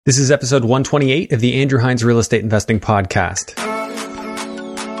This is episode 128 of the Andrew Hines Real Estate Investing Podcast.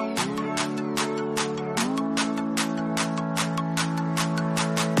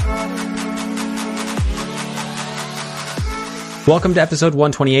 Welcome to episode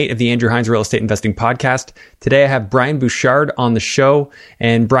 128 of the Andrew Hines Real Estate Investing Podcast. Today I have Brian Bouchard on the show,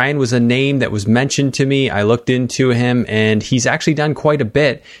 and Brian was a name that was mentioned to me. I looked into him, and he's actually done quite a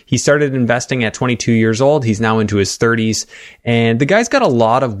bit. He started investing at 22 years old. He's now into his 30s, and the guy's got a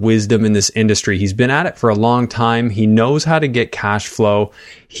lot of wisdom in this industry. He's been at it for a long time. He knows how to get cash flow.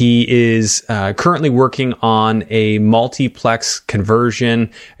 He is currently working on a multiplex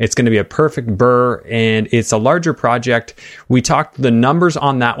conversion. It's going to be a perfect BRRRR, and it's a larger project. We talked the numbers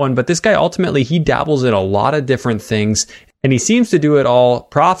on that one, but this guy ultimately, he dabbles in a lot of different things, and he seems to do it all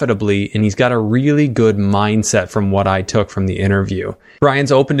profitably, and he's got a really good mindset from what I took from the interview.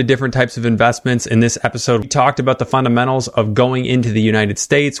 Brian's open to different types of investments. In this episode, we talked about the fundamentals of going into the United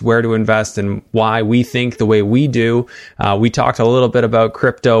States, where to invest, and why we think the way we do. We talked a little bit about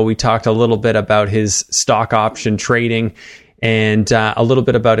crypto. We talked a little bit about his stock option trading, and a little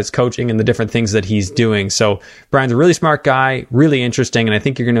bit about his coaching and the different things that he's doing. So Brian's a really smart guy, really interesting, and I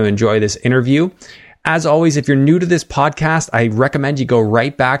think you're going to enjoy this interview. As always, if you're new to this podcast, I recommend you go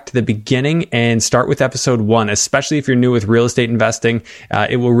right back to the beginning and start with episode 1, especially if you're new with real estate investing.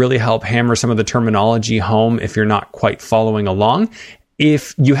 It will really help hammer some of the terminology home if you're not quite following along.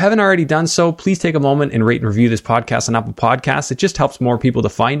 If you haven't already done so, please take a moment and rate and review this podcast on Apple Podcasts. It just helps more people to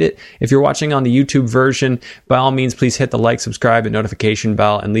find it. If you're watching on the YouTube version, by all means, please hit the like, subscribe, and notification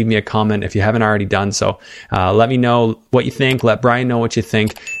bell, and leave me a comment if you haven't already done so. Let me know what you think. Let Brian know what you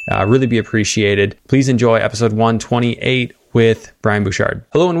think. Really be appreciated. Please enjoy episode 128 with Brian Bouchard.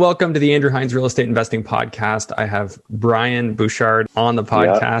 Hello and welcome to the Andrew Hines Real Estate Investing Podcast. I have Brian Bouchard on the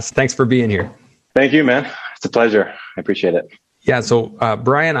podcast. Yeah. Thanks for being here. Thank you, man. It's a pleasure. I appreciate it. Yeah. So,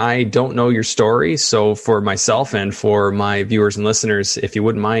 Brian, I don't know your story. So for myself and for my viewers and listeners, if you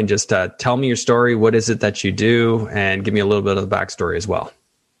wouldn't mind, just tell me your story. What is it that you do? And give me a little bit of the backstory as well.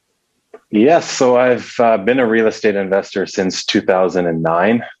 Yes. So I've been a real estate investor since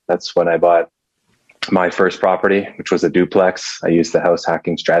 2009. That's when I bought my first property, which was a duplex. I used the house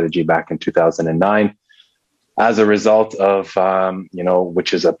hacking strategy back in 2009. As a result of,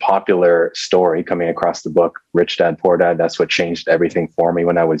 which is a popular story coming across the book, Rich Dad, Poor Dad. That's what changed everything for me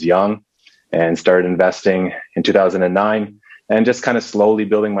when I was young, and started investing in 2009 and just kind of slowly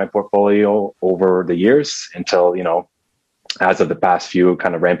building my portfolio over the years until, as of the past few,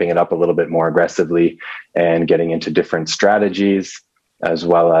 kind of ramping it up a little bit more aggressively and getting into different strategies, as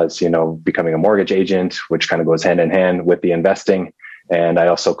well as, becoming a mortgage agent, which kind of goes hand in hand with the investing. And I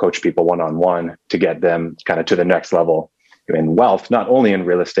also coach people one-on-one to get them kind of to the next level in wealth, not only in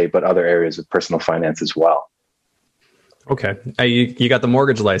real estate, but other areas of personal finance as well. Okay. You got the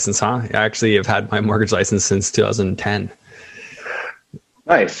mortgage license, huh? I actually have had my mortgage license since 2010.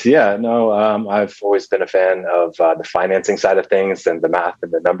 Nice. Yeah, no, I've always been a fan of the financing side of things and the math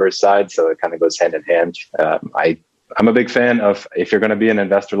and the numbers side. So it kind of goes hand in hand. I'm a big fan of, if you're going to be an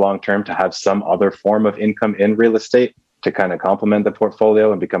investor long-term, to have some other form of income in real estate to kind of complement the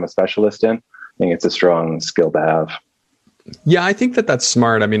portfolio and become a specialist in. I think it's a strong skill to have. Yeah, I think that's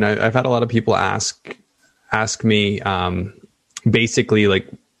smart. I mean, I've had a lot of people ask me basically like,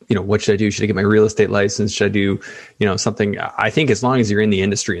 what should I do? Should I get my real estate license? Should I do, something? I think as long as you're in the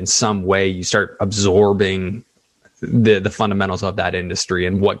industry in some way, you start absorbing the fundamentals of that industry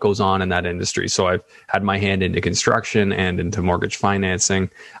and what goes on in that industry. So I've had my hand into construction and into mortgage financing.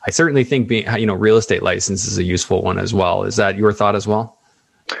 I certainly think real estate license is a useful one as well. Is that your thought as well?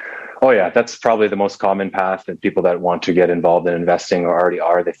 Oh yeah, that's probably the most common path that people that want to get involved in investing or already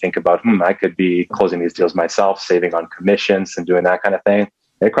are. They think about, I could be closing these deals myself, saving on commissions and doing that kind of thing.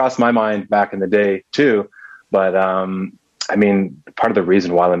 It crossed my mind back in the day too, but part of the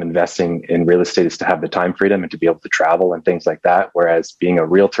reason why I'm investing in real estate is to have the time freedom and to be able to travel and things like that. Whereas being a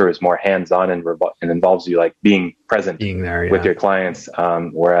realtor is more hands-on and involves you like being present there, yeah, with your clients.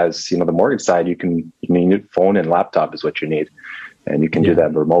 Whereas, the mortgage side, you need a phone and laptop is what you need. And you can do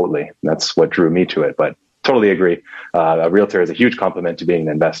that remotely. That's what drew me to it, but totally agree. A realtor is a huge complement to being an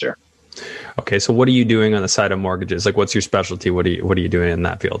investor. Okay. So what are you doing on the side of mortgages? Like, what's your specialty? What are you doing in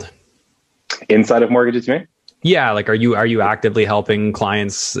that field? Inside of mortgages, you mean? Yeah. Like, are you actively helping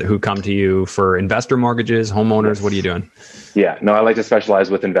clients who come to you for investor mortgages, homeowners? Yes. What are you doing? Yeah, no, I like to specialize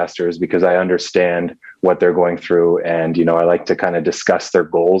with investors because I understand what they're going through. And, I like to kind of discuss their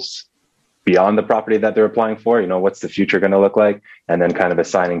goals beyond the property that they're applying for. What's the future going to look like? And then kind of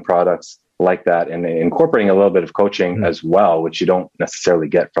assigning products like that and incorporating a little bit of coaching as well, which you don't necessarily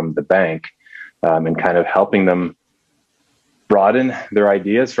get from the bank, and kind of helping them broaden their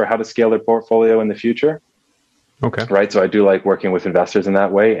ideas for how to scale their portfolio in the future. Okay. Right. So I do like working with investors in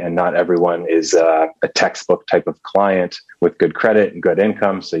that way. And not everyone is a textbook type of client with good credit and good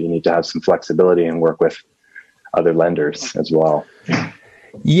income. So you need to have some flexibility and work with other lenders as well.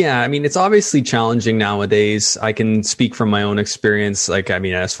 Yeah, I mean, it's obviously challenging nowadays. I can speak from my own experience. Like, I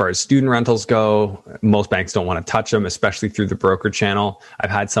mean, as far as student rentals go, most banks don't want to touch them, especially through the broker channel. I've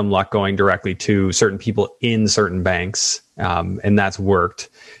had some luck going directly to certain people in certain banks, and that's worked.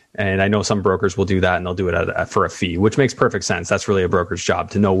 And I know some brokers will do that, and they'll do it for a fee, which makes perfect sense. That's really a broker's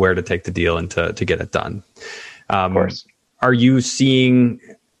job, to know where to take the deal and to get it done. Of course. Are you seeing...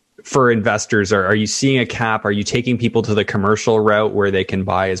 For investors, are you seeing a cap? Are you taking people to the commercial route where they can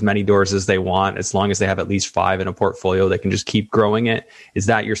buy as many doors as they want, as long as they have at least 5 in a portfolio, they can just keep growing it? Is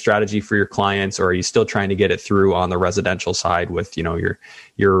that your strategy for your clients, or are you still trying to get it through on the residential side with, you know,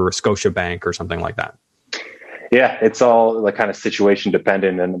 your Scotiabank or something like that? Yeah, it's all like kind of situation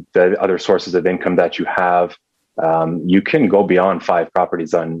dependent and the other sources of income that you have. You can go beyond 5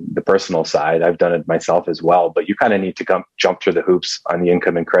 properties on the personal side. I've done it myself as well, but you kind of need to jump through the hoops on the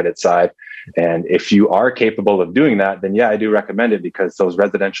income and credit side. And if you are capable of doing that, then yeah, I do recommend it, because those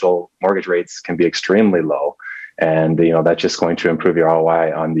residential mortgage rates can be extremely low. And, you know, that's just going to improve your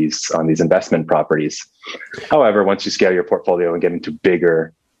ROI on these investment properties. However, once you scale your portfolio and get into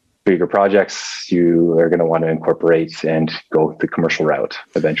bigger projects, you are going to want to incorporate and go the commercial route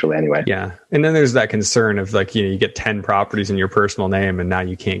eventually anyway. Yeah. And then there's that concern of, like, you know, you get 10 properties in your personal name and now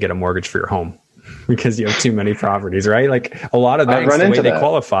you can't get a mortgage for your home because you have too many properties, right? Like, a lot of banks, the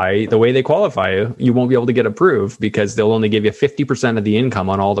way they qualify you won't be able to get approved because they'll only give you 50% of the income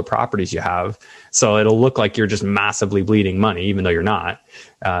on all the properties you have. So it'll look like you're just massively bleeding money, even though you're not,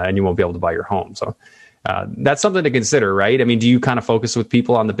 and you won't be able to buy your home. So that's something to consider, right? I mean, do you kind of focus with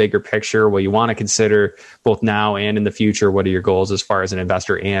people on the bigger picture, what you want to consider both now and in the future? What are your goals as far as an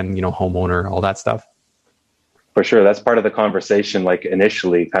investor and, you know, homeowner, all that stuff? For sure. That's part of the conversation, like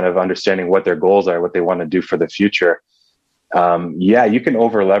initially kind of understanding what their goals are, what they want to do for the future. Yeah, you can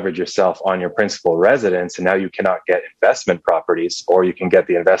over leverage yourself on your principal residence, and now you cannot get investment properties, or you can get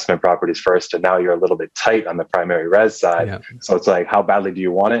the investment properties first, and now you're a little bit tight on the primary res side. Yeah. So it's like, how badly do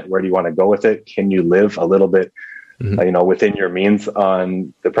you want it? Where do you want to go with it? Can you live a little bit, you know, within your means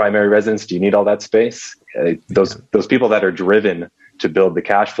on the primary residence? Do you need all that space? Those people that are driven to build the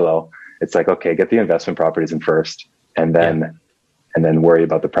cash flow, it's like, okay, get the investment properties in first, and then worry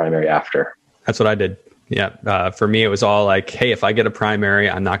about the primary after. That's what I did. Yeah. For me, it was all like, hey, if I get a primary,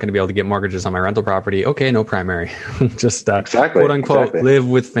 I'm not going to be able to get mortgages on my rental property. Okay, no primary. Just quote unquote, live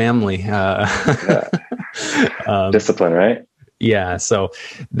with family. Discipline, right? Yeah. So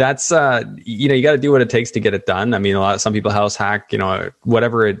that's, you know, you got to do what it takes to get it done. I mean, some people house hack, you know,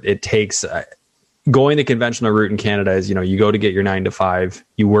 whatever it takes. Going the conventional route in Canada is, you know, you go to get your 9 to 5,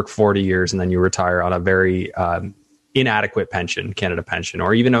 you work 40 years, and then you retire on a very inadequate pension, Canada pension,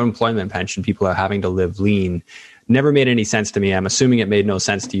 or even unemployment pension. People are having to live lean. Never made any sense to me. I'm assuming it made no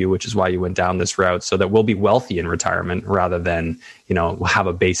sense to you, which is why you went down this route, so that we'll be wealthy in retirement rather than, you know, have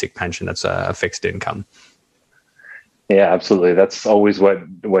a basic pension that's a fixed income. Yeah, absolutely. That's always what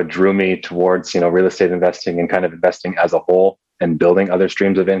drew me towards, you know, real estate investing and kind of investing as a whole and building other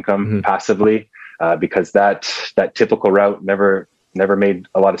streams of income passively, because that typical route never made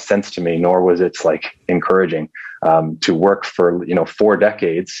a lot of sense to me, nor was it like encouraging. To work for, you know, 4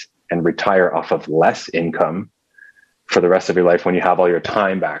 decades and retire off of less income for the rest of your life when you have all your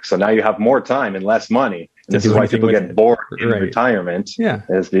time back. So now you have more time and less money. And this is why people get bored in retirement,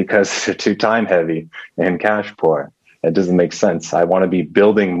 is because they're too time heavy and cash poor. It doesn't make sense. I want to be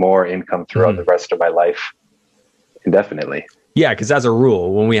building more income throughout the rest of my life indefinitely. Yeah, because as a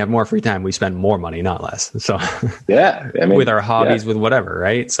rule, when we have more free time, we spend more money, not less. So yeah, I mean, with our hobbies, with whatever,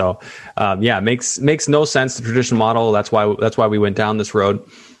 right? So makes no sense, the traditional model. That's why we went down this road.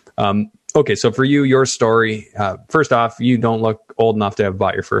 Okay, so for you, your story. First off, you don't look old enough to have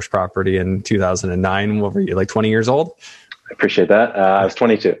bought your first property in 2009. What were you, like 20 years old? I appreciate that. I was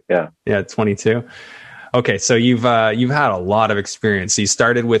 22. Yeah, 22. Okay, so you've had a lot of experience. So you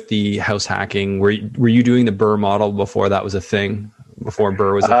started with the house hacking. Were you doing the BRRRR model before that was a thing? Before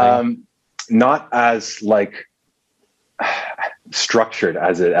BRRRR was a thing? Not as like structured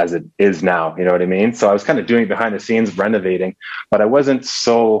as it is now. You know what I mean? So I was kind of doing behind the scenes, renovating, but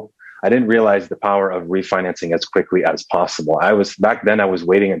I didn't realize the power of refinancing as quickly as possible. Back then I was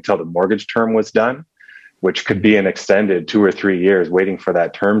waiting until the mortgage term was done, which could be an extended 2 or 3 years, waiting for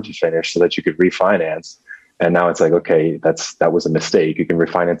that term to finish so that you could refinance. And now it's like, okay, that was a mistake. You can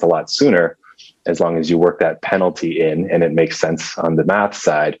refinance a lot sooner as long as you work that penalty in and it makes sense on the math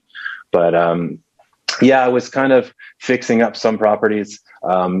side. But I was kind of fixing up some properties,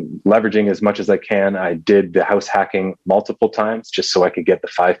 leveraging as much as I can. I did the house hacking multiple times just so I could get the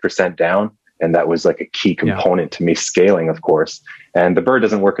 5% down. And that was like a key component to me scaling, of course. And the BRRRR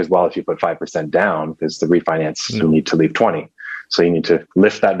doesn't work as well if you put 5% down, because the refinance, you need to leave 20. So you need to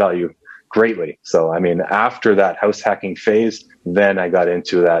lift that value greatly. So, I mean, after that house hacking phase, then I got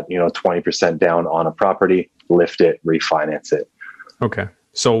into that, 20% down on a property, lift it, refinance it. Okay.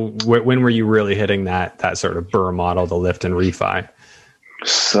 So when were you really hitting that sort of BRRRR model, the lift and refi?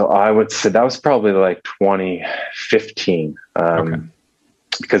 So I would say that was probably like 2015. Okay.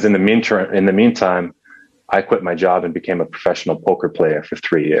 Because in the meantime, I quit my job and became a professional poker player for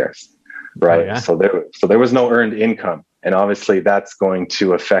 3 years. Right. Oh, yeah. So there was no earned income. And obviously that's going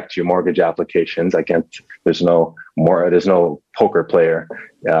to affect your mortgage applications. There's no poker player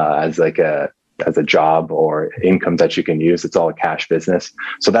as a job or income that you can use. It's all a cash business.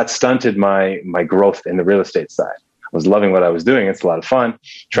 So that stunted my growth in the real estate side. I was loving what I was doing. It's a lot of fun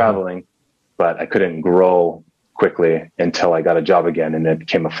traveling, but I couldn't grow quickly until I got a job again, and then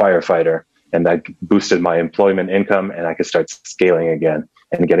became a firefighter, and that boosted my employment income, and I could start scaling again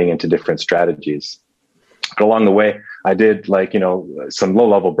and getting into different strategies. But along the way, I did some low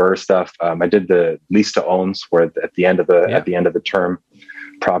level BRRRR stuff. I did the lease to owns, where at the end of the term,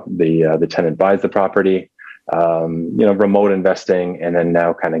 the tenant buys the property. Remote investing, and then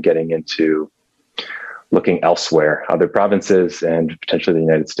now kind of getting into looking elsewhere, other provinces, and potentially the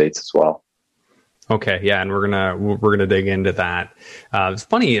United States as well. Okay, yeah, and we're gonna dig into that. It's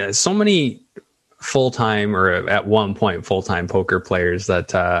funny, so many full-time, or at one point full-time poker players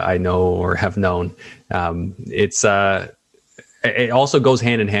that I know or have known. It also goes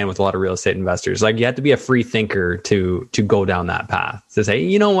hand in hand with a lot of real estate investors. Like, you have to be a free thinker to go down that path, to say,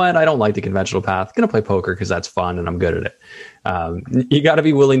 you know what, I don't like the conventional path. I'm going to play poker because that's fun and I'm good at it. You got to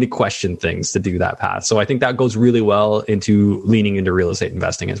be willing to question things to do that path. So I think that goes really well into leaning into real estate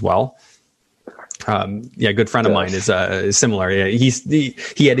investing as well. A good friend of mine is similar. Yeah,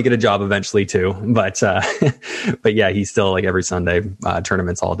 he had to get a job eventually too, but yeah, he's still like every Sunday,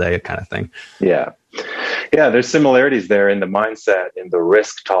 tournaments all day kind of thing. Yeah. Yeah, there's similarities there in the mindset, in the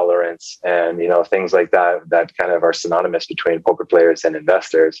risk tolerance, and things like that kind of are synonymous between poker players and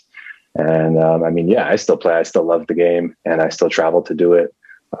investors. And I still play. I still love the game, and I still travel to do it.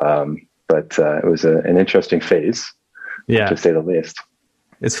 But it was an interesting phase, to say the least.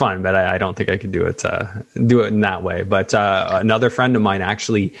 It's fun, but I don't think I could do it in that way. But another friend of mine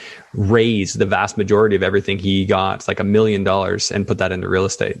actually raised the vast majority of everything he got, it's like $1 million, and put that into real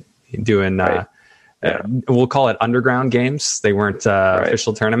estate, doing we'll call it underground games. They weren't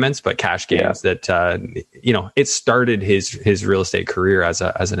official tournaments, but cash games that it started his real estate career as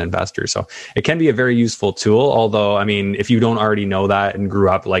an investor. So it can be a very useful tool. Although, I mean, if you don't already know that and grew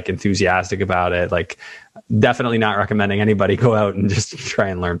up like enthusiastic about it, like, definitely not recommending anybody go out and just try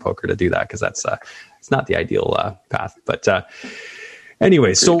and learn poker to do that, because that's it's not the ideal path. But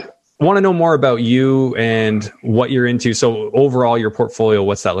anyway, so want to know more about you and what you're into. So overall, your portfolio,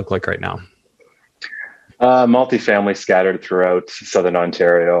 what's that look like right now? Multifamily scattered throughout Southern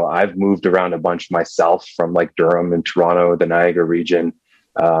Ontario. I've moved around a bunch myself, from like Durham and Toronto, the Niagara region.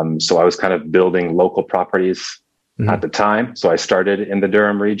 So I was kind of building local properties at the time. So I started in the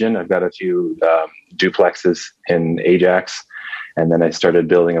Durham region. I've got a few duplexes in Ajax. And then I started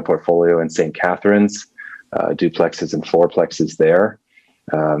building a portfolio in St. Catharines, duplexes and fourplexes there.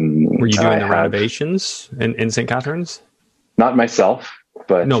 Were you doing the renovations in St. Catharines? Not myself.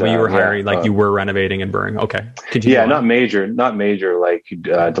 But no, but you were hiring, you were renovating and burning. Okay. Could you not major, like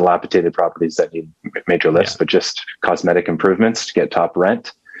dilapidated properties that need major lifts, but just cosmetic improvements to get top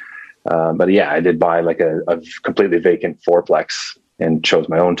rent. But I did buy like a completely vacant fourplex and chose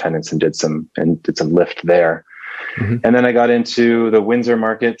my own tenants and did some lift there. Mm-hmm. And then I got into the Windsor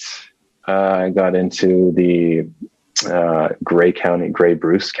market. I got into the Grey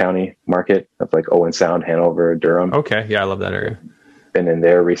Bruce County market of like Owen Sound, Hanover, Durham. Okay. Yeah, I love that area. Been in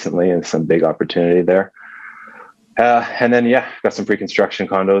there recently, and some big opportunity there. And then, got some pre-construction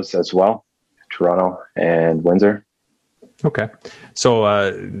condos as well, Toronto and Windsor. Okay. So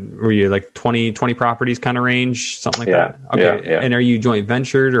were you like 20 properties kind of range, something like that? Okay. Yeah. And are you joint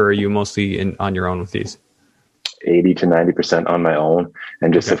ventured, or are you mostly on your own with these? 80 to 90% on my own,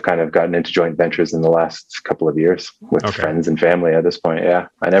 and just have kind of gotten into joint ventures in the last couple of years with friends and family at this point. Yeah.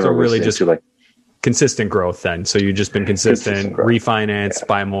 I never was really just like consistent growth then. So you've just been consistent refinance,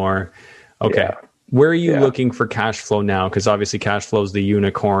 buy more. Okay. Yeah. Where are you looking for cash flow now? Because obviously cash flow is the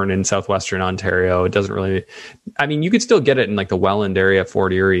unicorn in Southwestern Ontario. It doesn't really, you could still get it in like the Welland area,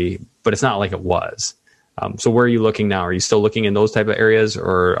 Fort Erie, but it's not like it was. So where are you looking now? Are you still looking in those type of areas,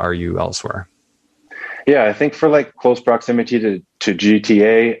 or are you elsewhere? Yeah, I think for like close proximity to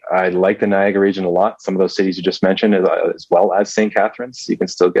GTA, I like the Niagara region a lot. Some of those cities you just mentioned, as well as St. Catharines, you can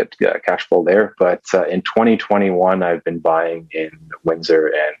still get cash flow there. But in 2021, I've been buying in Windsor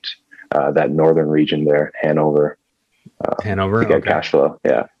and that northern region there, Hanover. Hanover, to get okay. cash flow.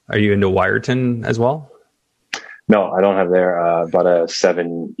 Yeah. Are you into Wyerton as well? No, I don't have there. Bought a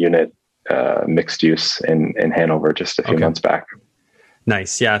 7-unit mixed use in Hanover just a few months back.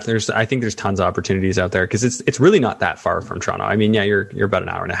 Nice. Yeah, I think there's tons of opportunities out there because it's really not that far from Toronto. I mean, yeah, you're about an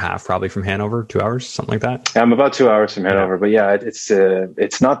hour and a half probably from Hanover, 2 hours, something like that. I'm about 2 hours from Hanover, but yeah,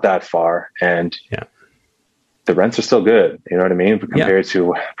 it's not that far, and the rents are still good. You know what I mean, compared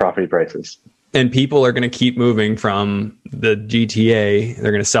to property prices. And people are going to keep moving from the GTA.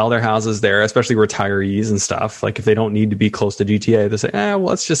 They're going to sell their houses there, especially retirees and stuff. Like if they don't need to be close to GTA, they say, well,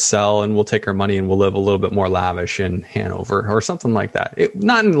 let's just sell and we'll take our money and we'll live a little bit more lavish in Hanover or something like that.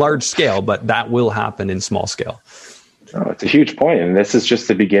 Not in large scale, but that will happen in small scale. Oh, it's a huge point. And this is just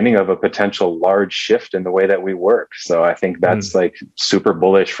the beginning of a potential large shift in the way that we work. So I think that's like super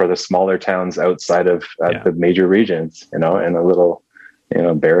bullish for the smaller towns outside of the major regions, and a little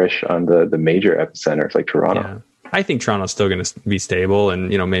bearish on the major epicenters like Toronto. Yeah. I think Toronto's still going to be stable and,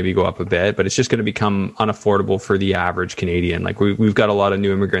 maybe go up a bit, but it's just going to become unaffordable for the average Canadian. Like we've got a lot of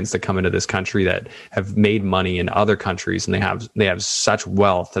new immigrants that come into this country that have made money in other countries, and they have such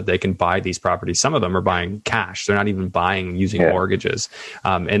wealth that they can buy these properties. Some of them are buying cash. They're not even buying using mortgages.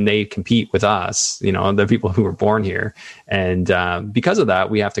 And they compete with us, the people who were born here. And because of that,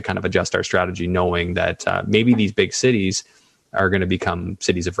 we have to kind of adjust our strategy, knowing that maybe these big cities are going to become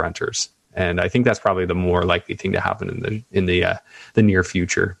cities of renters. And I think that's probably the more likely thing to happen in the near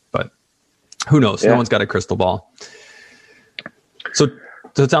future. But who knows? No one's got a crystal ball. So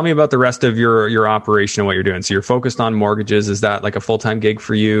tell me about the rest of your operation and what you're doing. So you're focused on mortgages. Is that like a full-time gig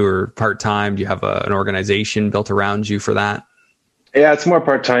for you or part-time? Do you have an organization built around you for that? Yeah, it's more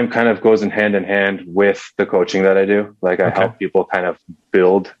part-time, kind of goes in hand with the coaching that I do. Like I help people kind of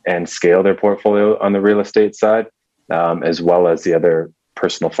build and scale their portfolio on the real estate side, as well as the other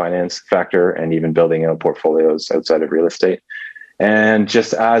personal finance factor and even building out portfolios outside of real estate. And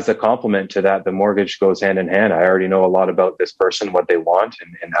just as a complement to that, the mortgage goes hand in hand. I already know a lot about this person, what they want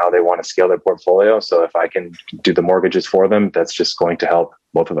and how they want to scale their portfolio. So if I can do the mortgages for them, that's just going to help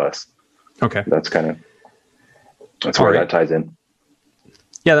both of us. Okay. That's where that ties in.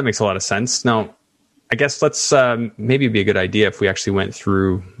 Yeah, that makes a lot of sense. Now, I guess let's maybe it'd be a good idea if we actually went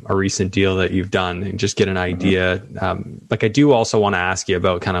through a recent deal that you've done and just get an idea. Like I do also want to ask you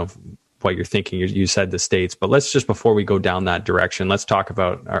about kind of what you're thinking. You said the States, but let's just, before we go down that direction, let's talk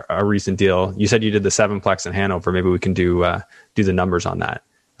about a recent deal. You said you did the 7-plex in Hanover. Maybe we can do the numbers on that.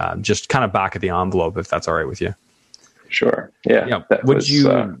 Just kind of back of the envelope, if that's all right with you. Sure. Yeah. Would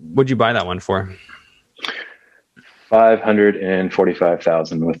you buy that one for?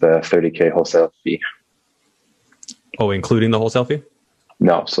 $545,000 with a $30,000 wholesale fee. Oh, including the wholesale fee?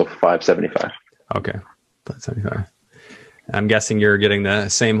 No, so $575,000. Okay, $575,000. I'm guessing you're getting the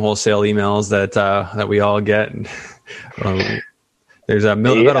same wholesale emails that we all get. There's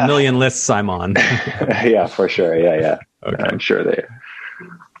about a million lists I'm on. Yeah, for sure. Yeah. Okay. I'm sure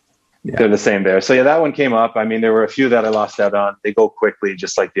they're the same there. So that one came up. I mean, there were a few that I lost out on. They go quickly,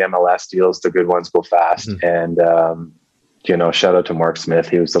 just like the MLS deals. The good ones go fast. And shout out to Mark Smith.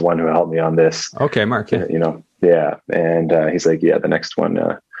 He was the one who helped me on this. Okay, Mark. Yeah. And he's like, the next one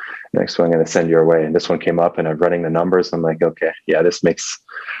I'm going to send your way. And this one came up and I'm running the numbers. I'm like, okay, yeah, this makes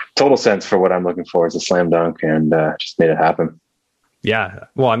total sense for what I'm looking for. It's a slam dunk, and just made it happen. Yeah.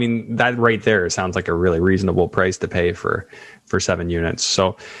 Well, I mean, that right there sounds like a really reasonable price to pay for 7 units.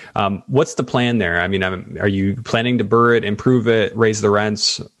 So what's the plan there? I mean, are you planning to BRRRR it, improve it, raise the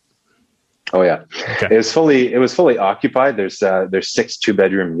rents? Oh yeah. Okay. It was fully occupied. There's 6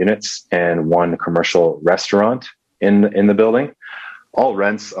 2-bedroom units and 1 commercial restaurant in the building. All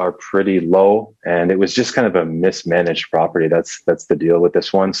rents are pretty low, and it was just kind of a mismanaged property. That's the deal with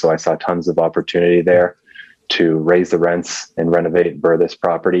this one. So I saw tons of opportunity there to raise the rents and renovate, BRRRR this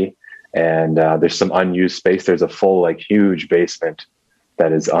property. And there's some unused space. There's a full, huge basement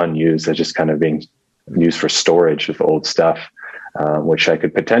that is unused. That's just kind of being used for storage of old stuff, which I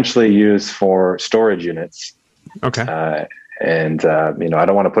could potentially use for storage units. Okay. I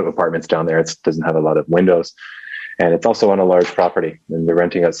don't want to put apartments down there. It doesn't have a lot of windows. And it's also on a large property, and they're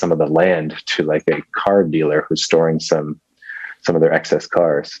renting out some of the land to a car dealer who's storing some of their excess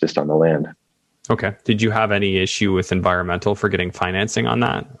cars just on the land. Okay. Did you have any issue with environmental for getting financing on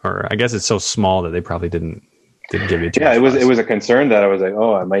that? Or I guess it's so small that they probably didn't give you too much. It was a concern that I was like,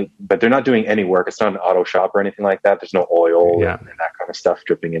 I might, but they're not doing any work. It's not an auto shop or anything like that. There's no oil and that kind of stuff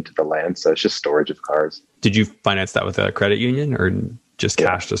dripping into the land. So it's just storage of cars. Did you finance that with a credit union or just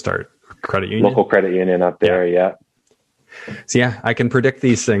cash to start? Credit union? Local credit union up there, yeah. So yeah, I can predict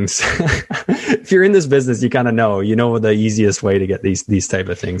these things. If you're in this business, you kind of know the easiest way to get these type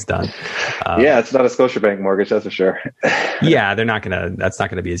of things done. It's not a Scotiabank mortgage, that's for sure. Yeah, that's not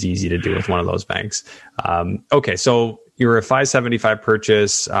gonna be as easy to do with one of those banks. Okay, so you're a 575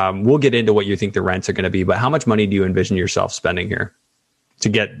 purchase. We'll get into what you think the rents are going to be, but how much money do you envision yourself spending here to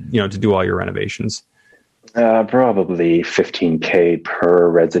get to do all your renovations? Probably $15,000 per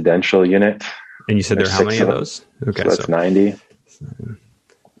residential unit. And you said there are how many of those? Okay, so that's 90.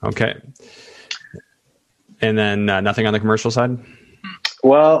 Okay. And then nothing on the commercial side?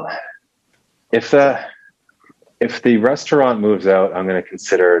 Well, if the restaurant moves out, I'm going to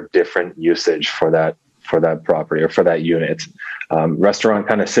consider different usage for that property or for that unit. Restaurant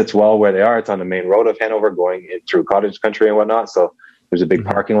kind of sits well where they are. It's on the main road of Hanover going in through cottage country and whatnot. So there's a big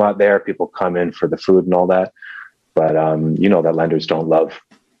parking lot there. People come in for the food and all that. But that lenders don't love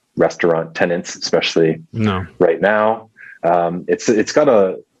restaurant tenants, especially right now. It's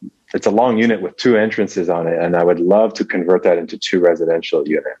a long unit with 2 entrances on it, and I would love to convert that into 2 residential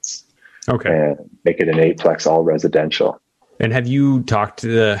units. Okay, and make it an 8-plex all residential. And have you talked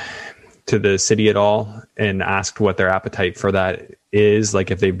to the city at all and asked what their appetite for that is?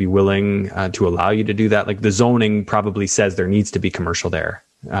 Like if they'd be willing to allow you to do that? Like the zoning probably says there needs to be commercial there.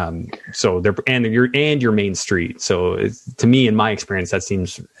 So they're and your main street. So to me, in my experience,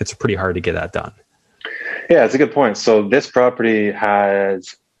 it's pretty hard to get that done. Yeah, it's a good point. So this property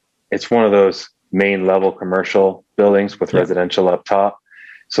it's one of those main level commercial buildings with residential up top.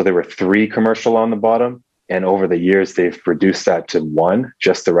 So there were 3 commercial on the bottom. And over the years, they've reduced that to 1,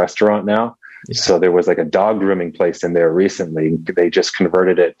 just the restaurant now. Yeah. So there was like a dog grooming place in there recently. They just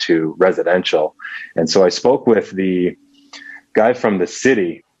converted it to residential. And so I spoke with the guy from the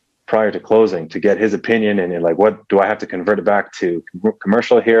city prior to closing to get his opinion. And like, what do I have to convert it back to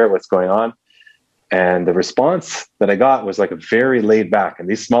commercial here? What's going on? And the response that I got was like a very laid back. And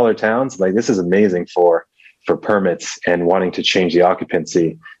these smaller towns, like this is amazing for permits and wanting to change the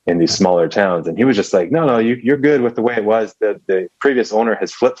occupancy in these smaller towns. And he was just like, no, you're good with the way it was. The previous owner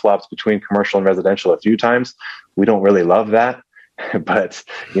has flip-flops between commercial and residential a few times. We don't really love that, but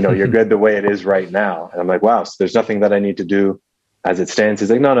you're good the way it is right now. And I'm like, wow, so there's nothing that I need to do as it stands.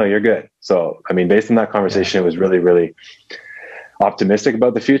 He's like, no, you're good. So, I mean, based on that conversation, it was really, really optimistic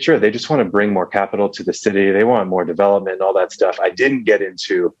about the future. They just want to bring more capital to the city. They want more development and all that stuff. I didn't get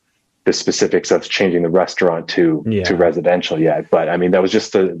into the specifics of changing the restaurant to residential yet. But I mean, that was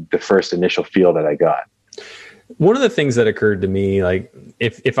just the first initial feel that I got. One of the things that occurred to me, like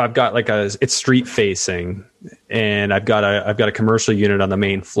if I've got it's street facing and I've got a commercial unit on the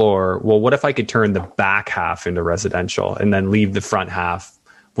main floor. Well, what if I could turn the back half into residential and then leave the front half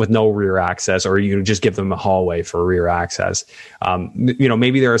with no rear access, or just give them a hallway for rear access?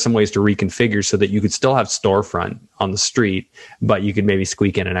 Maybe there are some ways to reconfigure so that you could still have storefront on the street, but you could maybe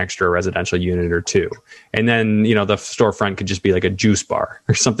squeak in an extra residential unit or 2. And then, the storefront could just be like a juice bar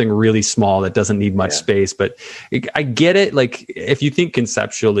or something really small that doesn't need much space. But I get it. Like if you think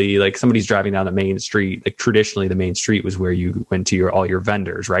conceptually, like somebody's driving down the main street, like traditionally the main street was where you went to all your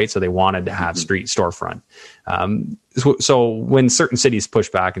vendors, right? So they wanted to have street storefront. So when certain cities push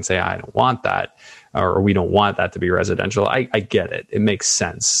back and say, I don't want that, or we don't want that to be residential, I get it. It makes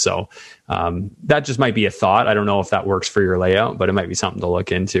sense. So that just might be a thought. I don't know if that works for your layout, but it might be something to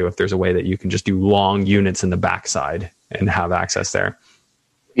look into if there's a way that you can just do long units in the backside and have access there.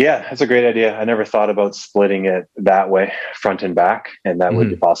 Yeah, that's a great idea. I never thought about splitting it that way, front and back, and that would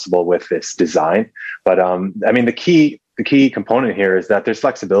be possible with this design. But I mean, the key component here is that there's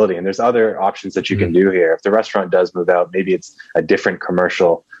flexibility and there's other options that you can do here. If the restaurant does move out, maybe it's a different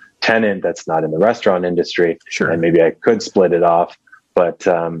commercial tenant that's not in the restaurant industry. Sure. And maybe I could split it off. But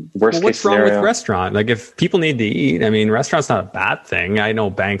worst case scenario, what's wrong with restaurant? Like if people need to eat, I mean, restaurant's not a bad thing. I know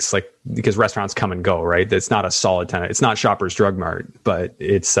banks because restaurants come and go, right? It's not a solid tenant. It's not Shoppers Drug Mart, but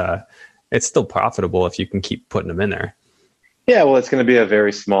it's still profitable if you can keep putting them in there. Yeah, well, it's going to be a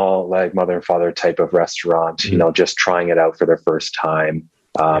very small, like mother and father type of restaurant, just trying it out for their first time.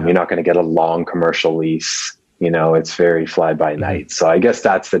 You're not going to get a long commercial lease. It's very fly by night. So I guess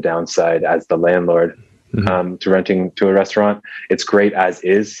that's the downside as the landlord to renting to a restaurant. It's great as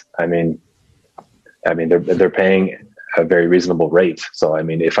is. I mean, they're paying a very reasonable rate. So, I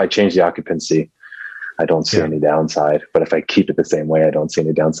mean, if I change the occupancy, I don't see any downside. But if I keep it the same way, I don't see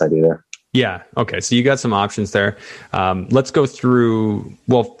any downside either. Yeah. Okay. So you got some options there. Let's go through.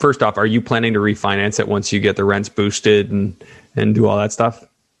 Well, first off, are you planning to refinance it once you get the rents boosted and do all that stuff?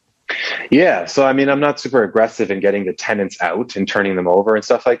 Yeah. So, I mean, I'm not super aggressive in getting the tenants out and turning them over and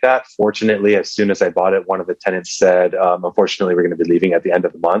stuff like that. Fortunately, as soon as I bought it, one of the tenants said, unfortunately, we're going to be leaving at the end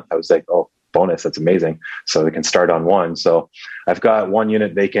of the month. I was like, oh, bonus. That's amazing. So they can start on one. So I've got one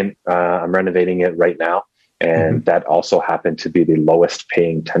unit vacant. I'm renovating it right now. And that also happened to be the lowest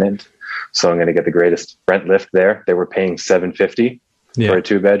paying tenant. So I'm going to get the greatest rent lift there. They were paying $750 for a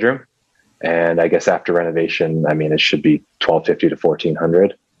 2-bedroom. And I guess after renovation, I mean, it should be $1,250 to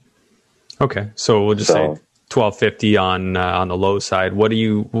 $1,400. Okay, so we'll just say $1,250 on the low side. What are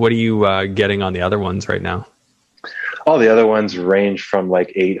you getting on the other ones right now? All the other ones range from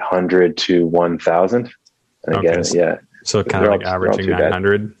like 800 to 1,000. And again, so kind of like averaging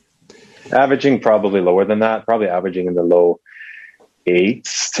 900. Averaging probably lower than that. Probably averaging in the low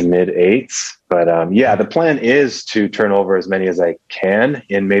 8s to mid 8s. But the plan is to turn over as many as I can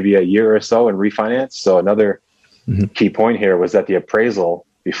in maybe a year or so and refinance. So another key point here was that the appraisal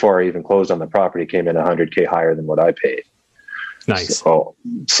before I even closed on the property came in $100K higher than what I paid. Nice. So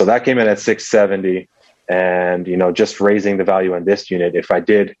that came in at 670. And, just raising the value on this unit, if I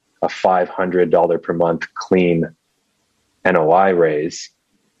did a $500 per month clean NOI raise,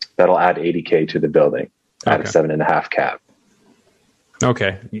 that'll add $80K to the building at a 7.5 cap.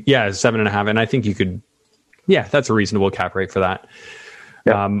 Okay. Yeah, 7.5. And I think you could, that's a reasonable cap rate for that.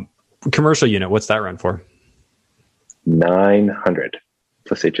 Yep. Commercial unit, what's that rent for? $900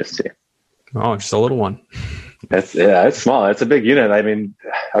 plus HST. Oh, just a little one. It's small. It's a big unit. I mean,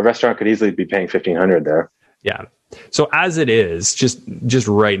 a restaurant could easily be paying $1,500 there. Yeah. So as it is, just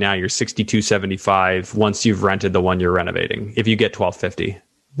right now, you're $6,275 once you've rented the one you're renovating. If you get $1,250,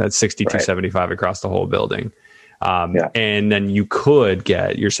 that's $6,275 across the whole building. And then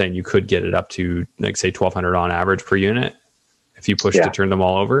you're saying you could get it up to like say $1,200 on average per unit if you push to turn them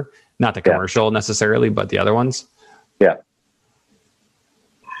all over. Not the commercial necessarily, but the other ones. Yeah.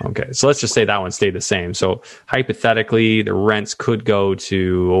 Okay. So let's just say that one stayed the same. So hypothetically, the rents could go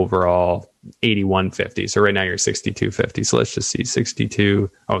to overall $8,150. So right now you're $6,250. So let's just see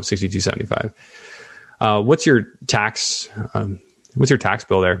 $6,275. What's your tax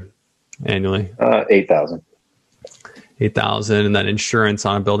bill there annually? $8,000. $8,000. And then insurance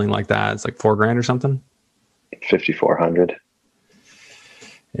on a building like that, it's like $4,000 or something. $5,400.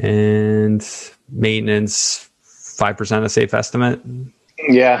 And maintenance, 5% a safe estimate.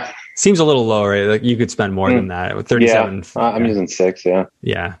 Yeah. Seems a little low, right? Like you could spend more than that with 37. Yeah, I'm using 6. Yeah.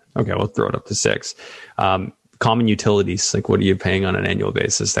 Yeah. Okay. We'll throw it up to 6. Common utilities. Like what are you paying on an annual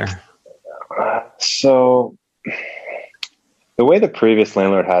basis there? So the way the previous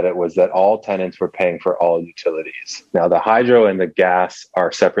landlord had it was that all tenants were paying for all utilities. Now the hydro and the gas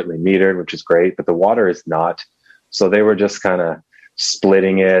are separately metered, which is great, but the water is not. So they were just kind of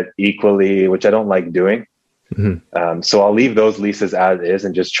splitting it equally, which I don't like doing. So I'll leave those leases as is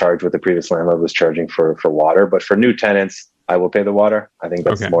and just charge what the previous landlord was charging for water. But for new tenants, I will pay the water. I think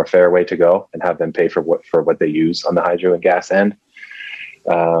that's a more fair way to go and have them pay for what they use on the hydro and gas end.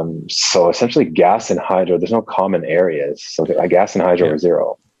 So essentially gas and hydro, there's no common areas. So gas and hydro are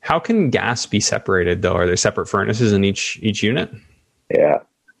zero. How can gas be separated though? Are there separate furnaces in each unit? Yeah.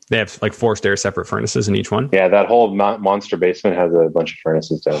 They have like forced air separate furnaces in each one? Yeah, that whole monster basement has a bunch of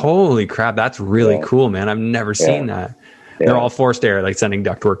furnaces down. Holy crap, that's really cool, man. I've never seen that. Yeah. They're all forced air, like sending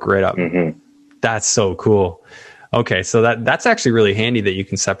ductwork right up. That's so cool. Okay, so that's actually really handy that you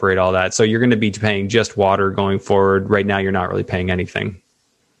can separate all that. So you're going to be paying just water going forward. Right now, you're not really paying anything.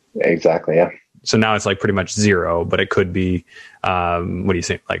 Exactly, yeah. So now it's like pretty much zero, but it could be, what do you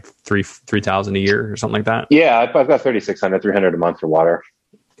think, like $3,000 a year or something like that? Yeah, I've got $3,600, $300 a month for water.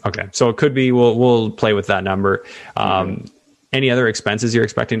 Okay, so it could be. We'll play with that number. Any other expenses you're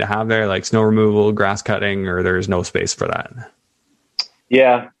expecting to have there, like snow removal, grass cutting, or there's no space for that?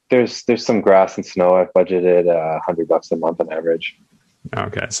 Yeah, there's some grass and snow. I've budgeted $100 a month on average.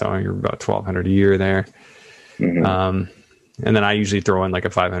 Okay, so you're about $1,200 a year there. And then I usually throw in like a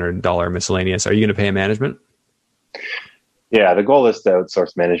 $500 miscellaneous. Are you going to pay a management? Yeah, the goal is to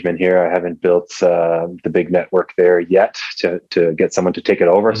outsource management here. I haven't built the big network there yet to get someone to take it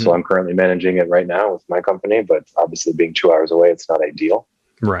over. So I'm currently managing it right now with my company, but obviously being 2 hours away, it's not ideal.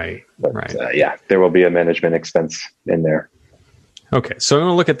 Right. But, there will be a management expense in there. Okay, so I'm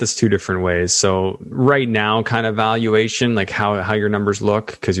going to look at this two different ways. So right now, kind of valuation, like how your numbers look,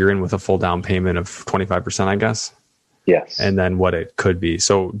 because you're in with a full down payment of 25%, I guess. Yes. And then what it could be.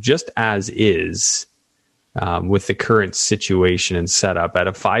 So just as is, with the current situation and setup at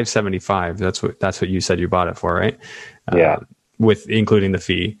a 575, that's what you said you bought it for, right? Yeah. With including the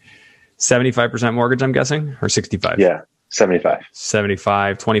fee, 75% mortgage, I'm guessing, or 65? Yeah, 75.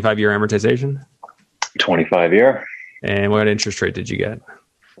 75, 25-year amortization? 25-year. And what interest rate did you get?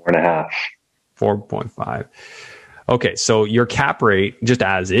 4.5. 4.5. Okay, so your cap rate, just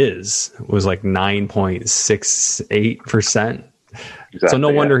as is, was like 9.68%. Exactly, so no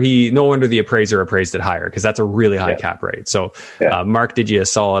wonder the appraiser appraised it higher, because that's a really high cap rate. So Mark did you a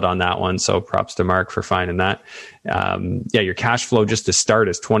solid on that one. So props to Mark for finding that. Your cash flow just to start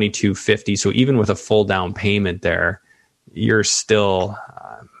is $22.50. So even with a full down payment there, you're still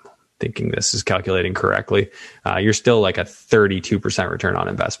thinking this is calculating correctly. You're still like a 32% return on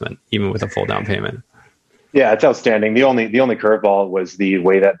investment, even with a full down payment. Yeah, it's outstanding. The only curveball was the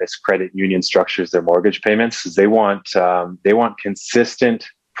way that this credit union structures their mortgage payments. Is they want consistent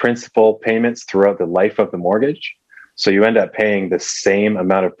principal payments throughout the life of the mortgage. So you end up paying the same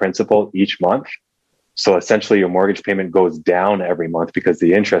amount of principal each month. So essentially, your mortgage payment goes down every month because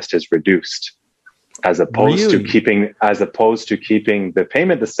the interest is reduced, as opposed to keeping the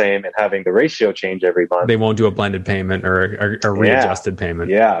payment the same and having the ratio change every month. They won't do a blended payment or a readjusted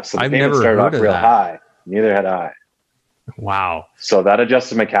payment. Yeah, so the payment started off real high. Neither had I. Wow. So that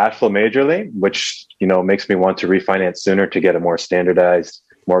adjusted my cash flow majorly, which, makes me want to refinance sooner to get a more standardized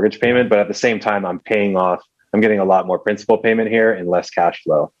mortgage payment. But at the same time, I'm getting a lot more principal payment here and less cash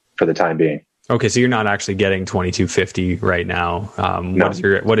flow for the time being. Okay. So you're not actually getting $22.50 right now. No.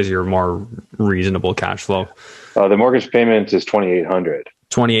 What is your more reasonable cash flow? The mortgage payment is $2,800.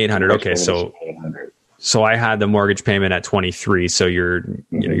 $2,800. Okay. So I had the mortgage payment at 23. So you're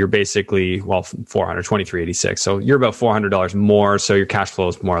basically, $423.86. So you're about $400 more. So your cash flow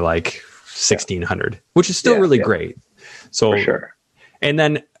is more like $1,600, which is still really great. So, for sure. And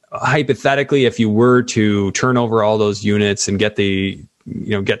then hypothetically, if you were to turn over all those units and get get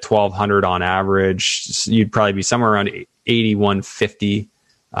 $1,200 on average, you'd probably be somewhere around $8,150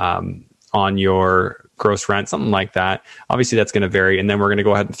 on your gross rent, something like that. Obviously, that's going to vary. And then we're going to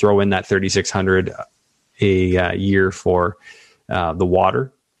go ahead and throw in that $3,600 a year for the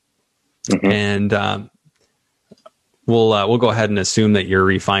water, and we'll go ahead and assume that you're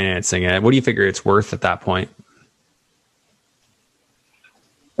refinancing it. What do you figure it's worth at that point?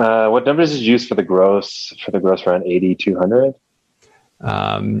 What numbers did you use for the gross rent? 8,200.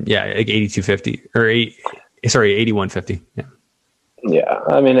 Like 8,250 or 8,150. Yeah. Yeah,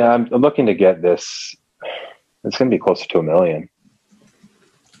 I mean, I'm looking to get this. It's going to be closer to $1 million.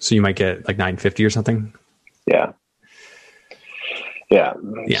 So you might get like 950 or something. Yeah.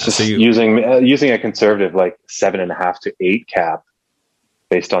 So using a conservative like 7.5 to 8 cap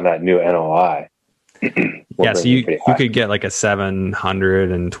based on that new NOI. So you could get like a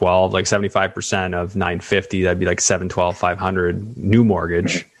 712, like 75% of 950. That'd be like 712,500 new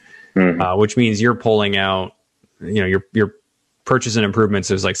mortgage, which means you're pulling out. Your purchase and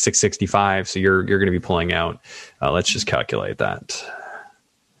improvements is like 665. So you're going to be pulling out. Let's just calculate that.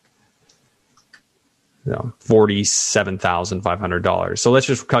 $47,500. So let's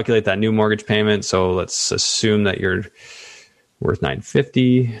just calculate that new mortgage payment. So let's assume that you're worth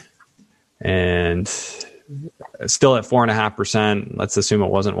 $950 and still at 4.5%. Let's assume it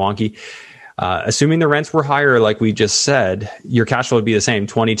wasn't wonky. Assuming the rents were higher, like we just said, your cash flow would be the same,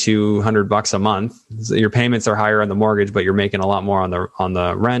 $2,200 a month. So your payments are higher on the mortgage, but you're making a lot more on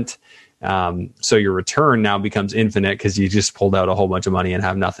the rent. So your return now becomes infinite because you just pulled out a whole bunch of money and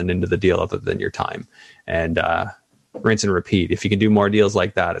have nothing into the deal other than your time. And rinse and repeat. If you can do more deals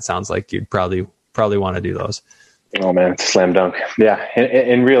like that, it sounds like you'd probably want to do those. Oh man, it's a slam dunk. Yeah,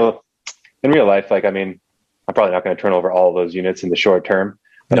 in real life, like, I mean, I'm probably not going to turn over all of those units in the short term.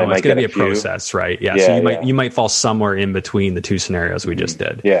 But no, it's going to be a process, right? Yeah. So you might fall somewhere in between the two scenarios we just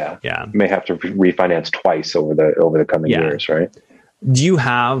did. Yeah. You may have to refinance twice over the coming years, right? Do you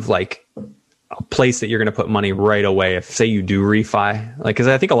have like a place that you're going to put money right away if, say, you do refi? Like, because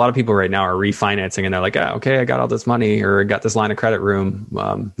I think a lot of people right now are refinancing and they're like, okay, I got all this money or I got this line of credit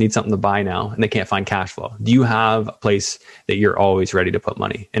room, need something to buy now, and they can't find cash flow. Do you have a place that you're always ready to put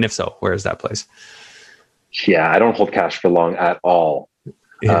money? And if so, where is that place? Yeah, I don't hold cash for long at all.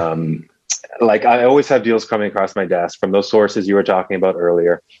 Yeah. Like, I always have deals coming across my desk from those sources you were talking about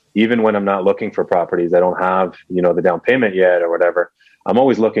earlier. Even when I'm not looking for properties, I don't have, the down payment yet or whatever. I'm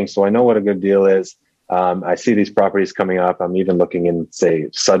always looking, so I know what a good deal is. I see these properties coming up. I'm even looking in, say,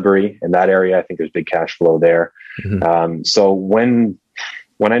 Sudbury, in that area. I think there's big cash flow there. Mm-hmm. So when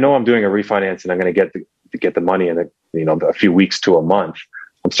I know I'm doing a refinance and I'm going to get the money in a few weeks to a month,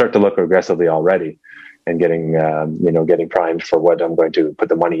 I'm starting to look aggressively already and getting primed for what I'm going to put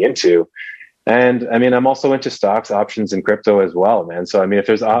the money into. And I mean, I'm also into stocks, options, and crypto as well, man. So I mean, if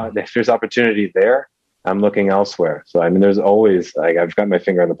there's opportunity there, I'm looking elsewhere. So I mean, there's always, like, I've got my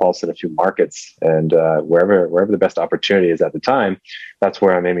finger on the pulse in a few markets, and wherever the best opportunity is at the time, that's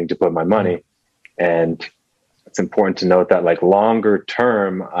where I'm aiming to put my money. And it's important to note that like longer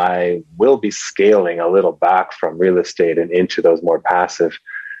term, I will be scaling a little back from real estate and into those more passive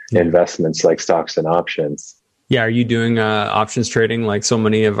investments like stocks and options. Yeah. Are you doing options trading like so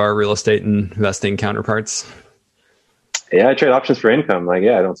many of our real estate investing counterparts? Yeah, I trade options for income. Like,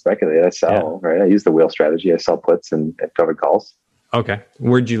 yeah, I don't speculate. I sell, right? I use the wheel strategy. I sell puts and covered calls. Okay.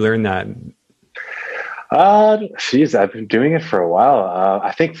 Where'd you learn that? Geez, I've been doing it for a while.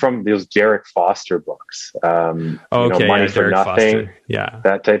 I think from those Derek Foster books. Money for Derek Nothing. Foster. Yeah.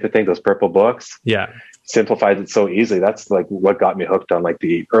 That type of thing. Those purple books. Yeah. Simplifies it so easily. That's like what got me hooked on like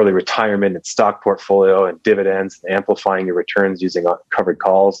the early retirement and stock portfolio and dividends and amplifying your returns using covered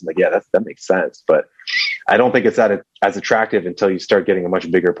calls. And like, yeah, that makes sense. But I don't think it's as attractive until you start getting a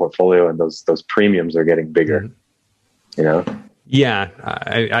much bigger portfolio and those premiums are getting bigger. You know? Yeah,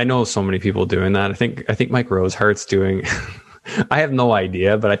 I know so many people doing that. I think Mike Rosehart's doing. I have no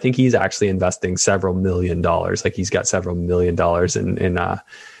idea, but I think he's actually investing several $1 million. Like he's got several $1 million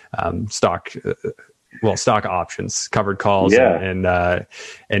in stock. Stock options, covered calls,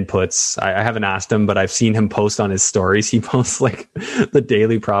 and puts. I haven't asked him, but I've seen him post on his stories. He posts like the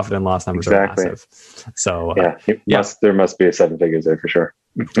daily profit and loss numbers are massive. So there must be a seven figures there for sure.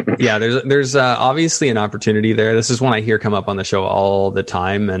 Yeah, there's obviously an opportunity there. This is one I hear come up on the show all the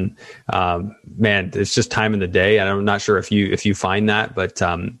time, and man, it's just time in the day. And I'm not sure if you find that, but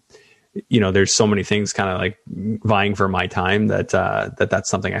there's so many things kind of like vying for my time that's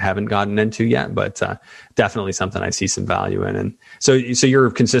something I haven't gotten into yet, but definitely something I see some value in. And so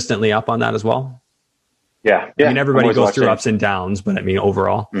you're consistently up on that as well. Yeah. I mean, everybody goes through ups and downs, but I mean,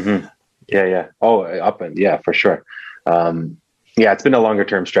 overall. Mm-hmm. Yeah. Oh, up and yeah, for sure. It's been a longer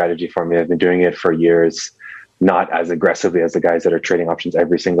term strategy for me. I've been doing it for years, not as aggressively as the guys that are trading options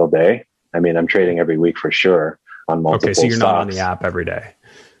every single day. I mean, I'm trading every week for sure on multiple Okay, so you're stocks. not on the app every day.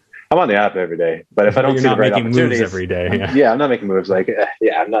 I'm on the app every day, but if I don't see the right opportunities, moves every day. I'm not making moves. Like,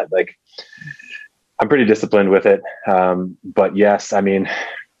 I'm not like, I'm pretty disciplined with it. But yes, I mean,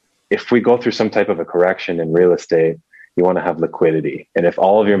 if we go through some type of a correction in real estate, you want to have liquidity. And if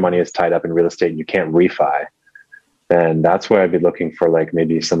all of your money is tied up in real estate and you can't refi, then that's where I'd be looking for like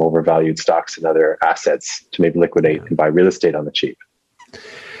maybe some overvalued stocks and other assets to maybe liquidate and buy real estate on the cheap.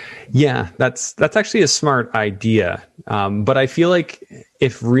 Yeah, that's actually a smart idea. But I feel like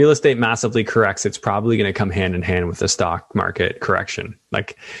if real estate massively corrects, it's probably going to come hand in hand with the stock market correction.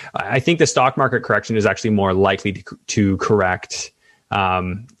 Like, I think the stock market correction is actually more likely to correct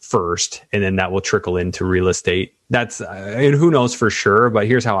first, and then that will trickle into real estate. That's, and who knows for sure, but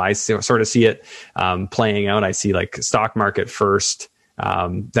here's how I sort of see it playing out. I see like stock market first,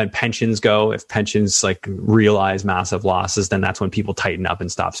 then pensions go. If pensions like realize massive losses, then that's when people tighten up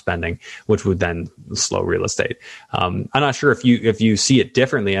and stop spending, which would then slow real estate. I'm not sure if you see it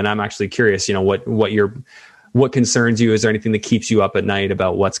differently, and I'm actually curious, what concerns you? Is there anything that keeps you up at night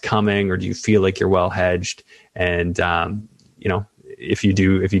about what's coming, or do you feel like you're well hedged? And if you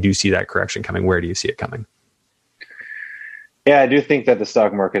do see that correction coming, where do you see it coming? Yeah, I do think that the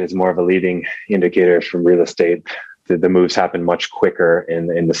stock market is more of a leading indicator from real estate. The moves happen much quicker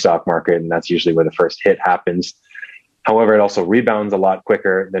in the stock market, and that's usually where the first hit happens. However, it also rebounds a lot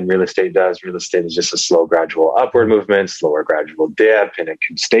quicker than real estate does. Real estate is just a slow, gradual upward movement, slower, gradual dip, and it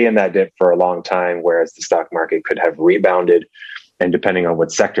can stay in that dip for a long time, whereas the stock market could have rebounded. And depending on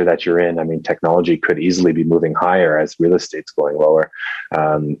what sector that you're in, I mean, technology could easily be moving higher as real estate's going lower.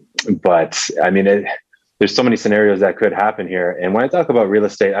 But I mean, there's so many scenarios that could happen here. And when I talk about real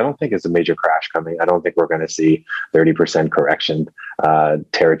estate, I don't think it's a major crash coming. I don't think we're going to see 30% correction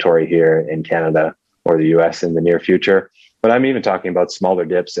territory here in Canada or the US in the near future. But I'm even talking about smaller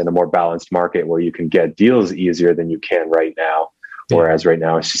dips in a more balanced market where you can get deals easier than you can right now. Whereas right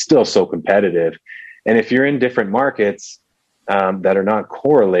now it's still so competitive. And if you're in different markets that are not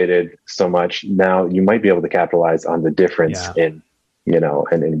correlated so much, now you might be able to capitalize on the difference in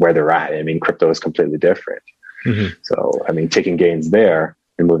and where they're at. I mean, crypto is completely different. Mm-hmm. So, I mean, taking gains there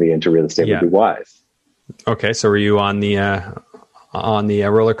and moving into real estate would be wise. Okay. So were you on the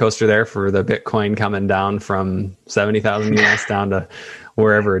roller coaster there for the Bitcoin coming down from 70,000 US down to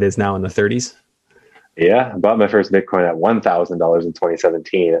wherever it is now in the 30s? Yeah. I bought my first Bitcoin at $1,000 in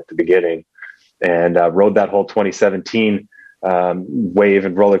 2017 at the beginning, and rode that whole 2017 wave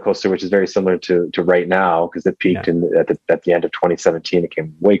and roller coaster, which is very similar to right now, because it peaked at the end of 2017. It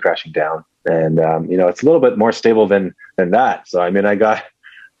came way crashing down, and it's a little bit more stable than that. So I mean, I got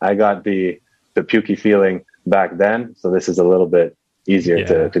the pukey feeling back then, so this is a little bit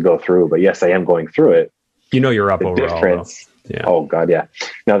easier to go through. But yes, I am going through it. You're up overall. Yeah. Oh God, yeah.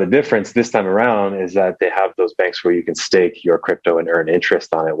 Now the difference this time around is that they have those banks where you can stake your crypto and earn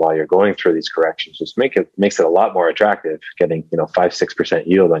interest on it while you're going through these corrections, which makes it a lot more attractive, getting 5-6%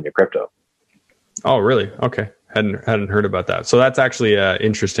 yield on your crypto. Oh, really? Okay. Hadn't heard about that. So that's actually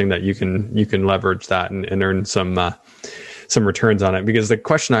interesting that you can leverage that and earn some returns on it. Because the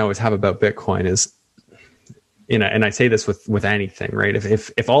question I always have about Bitcoin is, and I say this with anything, right?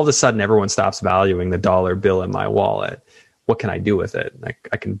 If all of a sudden everyone stops valuing the dollar bill in my wallet, what can I do with it? Like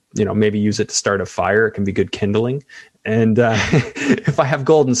I can, maybe use it to start a fire. It can be good kindling. And if I have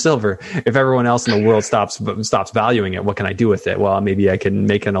gold and silver, if everyone else in the world stops valuing it, what can I do with it? Well, maybe I can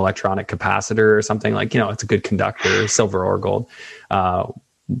make an electronic capacitor or something like, it's a good conductor, silver or gold.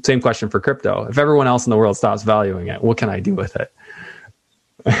 Same question for crypto. If everyone else in the world stops valuing it, what can I do with it?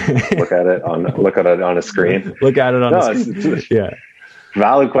 Look at it on a screen. Look at it on a screen. Yeah.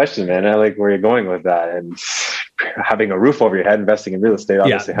 Valid question, man. I like where you're going with that. And having a roof over your head, investing in real estate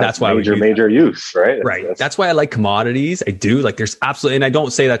obviously has major use, right? That's why I like commodities. I do. Like there's absolutely, and I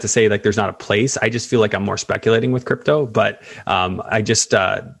don't say that to say like there's not a place. I just feel like I'm more speculating with crypto, but I just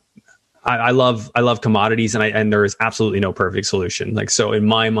I love commodities, and there is absolutely no perfect solution. Like, so in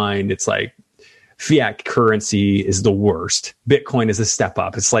my mind, it's like fiat currency is the worst. Bitcoin is a step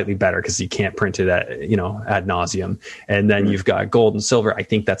up. It's slightly better because you can't print it at ad nauseum. And then you've got gold and silver. I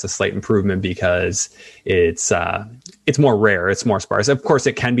think that's a slight improvement because it's more rare. It's more sparse. Of course,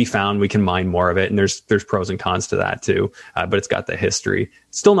 it can be found. We can mine more of it, and there's pros and cons to that too. But it's got the history.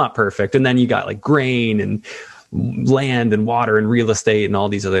 Still not perfect. And then you got like grain and land and water and real estate and all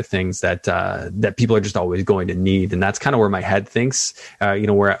these other things that people are just always going to need. And that's kind of where my head thinks,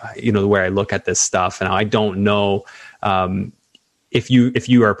 where I look at this stuff. And I don't know if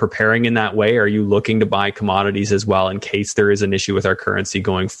you are preparing in that way. Are you looking to buy commodities as well in case there is an issue with our currency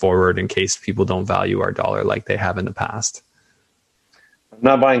going forward, in case people don't value our dollar like they have in the past? I'm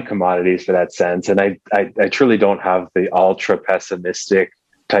not buying commodities for that sense. And I truly don't have the ultra pessimistic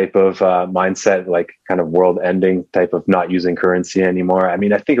type of mindset, like kind of world ending type of not using currency anymore. I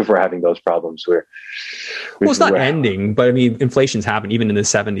mean, I think if we're having those problems, it's not ending, but I mean, inflation's happened even in the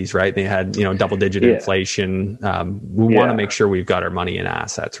 70s, right? They had, double digit inflation. We want to make sure we've got our money in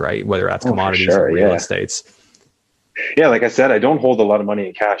assets, right? Whether that's commodities or real estates. Yeah, like I said, I don't hold a lot of money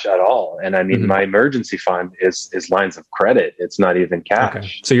in cash at all. And I mean, my emergency fund is lines of credit. It's not even cash.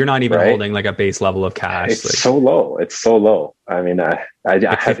 Okay. So you're not even holding like a base level of cash. It's so low. It's so low. I mean, I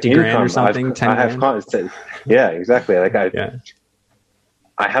have 50 grand or something, 10 grand? Yeah, exactly. Like I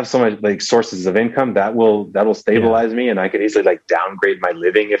have so much like sources of income that will stabilize me, and I can easily like downgrade my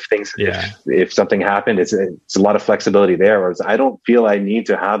living if something happened. It's a lot of flexibility there. Whereas I don't feel I need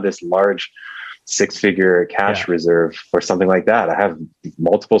to have this large 6-figure cash reserve or something like that. I have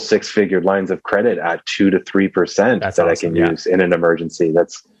multiple 6-figure lines of credit at 2 to 3% that awesome. I can use in an emergency.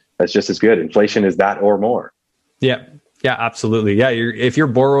 That's just as good. Inflation is that or more. Yeah. Yeah, absolutely. Yeah. If you're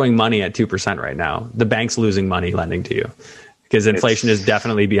borrowing money at 2% right now, the bank's losing money lending to you because inflation is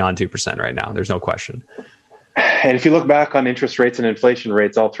definitely beyond 2% right now. There's no question. And if you look back on interest rates and inflation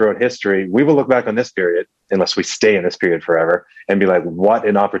rates all throughout history, we will look back on this period, unless we stay in this period forever, and be like, what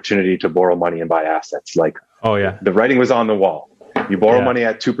an opportunity to borrow money and buy assets. Like, the writing was on the wall. You borrow money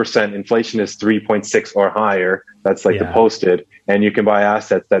at 2%, inflation is 3.6 or higher. That's like the posted. And you can buy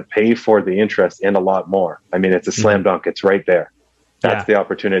assets that pay for the interest and a lot more. I mean, it's a slam dunk. It's right there. That's the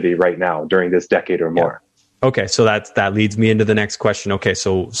opportunity right now during this decade or more. Okay, so that leads me into the next question. Okay,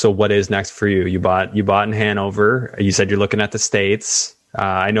 so what is next for you? You bought in Hanover. You said you're looking at the States.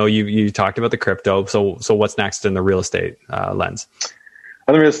 I know you talked about the crypto. So what's next in the real estate lens?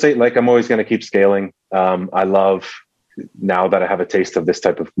 On the real estate, like I'm always going to keep scaling. I love now that I have a taste of this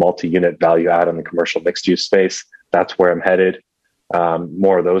type of multi-unit value add on the commercial mixed use space. That's where I'm headed.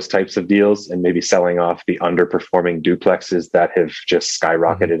 More of those types of deals, and maybe selling off the underperforming duplexes that have just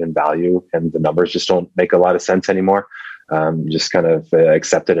skyrocketed in value, and the numbers just don't make a lot of sense anymore. Just kind of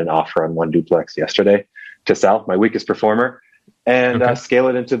accepted an offer on one duplex yesterday to sell, my weakest performer, and scale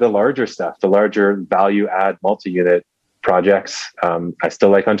it into the larger stuff, the larger value add multi-unit projects. I still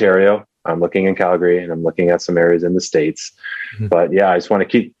like Ontario. I'm looking in Calgary, and I'm looking at some areas in the States. But yeah, I just want to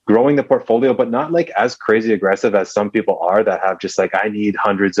keep growing the portfolio, but not like as crazy aggressive as some people are that have just like, I need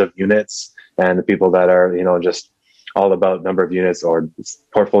hundreds of units, and the people that are, just all about number of units or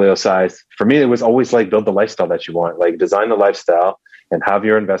portfolio size. For me, it was always like build the lifestyle that you want, like design the lifestyle and have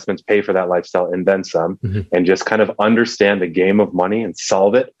your investments pay for that lifestyle and then some, and just kind of understand the game of money and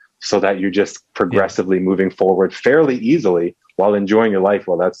solve it so that you're just progressively moving forward fairly easily while enjoying your life.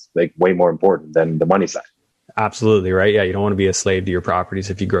 Well, that's like way more important than the money side. Absolutely, right? Yeah, you don't want to be a slave to your properties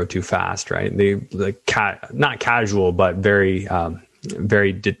if you grow too fast, right? They not casual, but very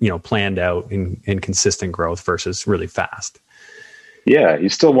planned out and consistent growth versus really fast. Yeah, you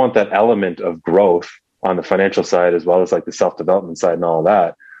still want that element of growth on the financial side as well as like the self-development side and all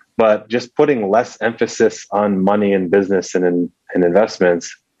that. But just putting less emphasis on money and business and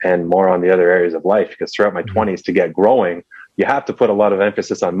investments and more on the other areas of life. Because throughout my 20s, to get growing, you have to put a lot of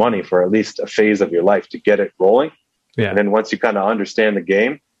emphasis on money for at least a phase of your life to get it rolling. Yeah. And then once you kind of understand the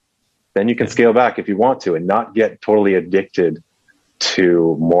game, then you can scale back if you want to and not get totally addicted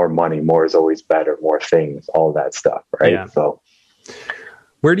to more money. More is always better, more things, all that stuff, right? Yeah. So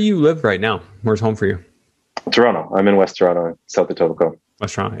where do you live right now? Where's home for you? Toronto. I'm in West Toronto, south of Etobicoke.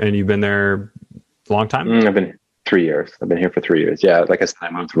 West Toronto. And you've been there a long time? I've been 3 years. I've been here for 3 years. Yeah, like I said,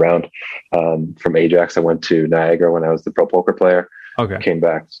 I moved around from Ajax. I went to Niagara when I was the pro poker player. Okay. Came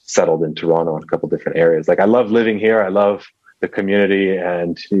back, settled in Toronto in a couple different areas. Like I love living here. I love the community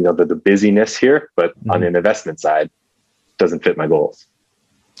and the busyness here, but on an investment side, it doesn't fit my goals.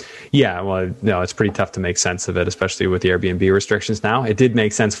 Yeah, well, no, it's pretty tough to make sense of it, especially with the Airbnb restrictions now. It did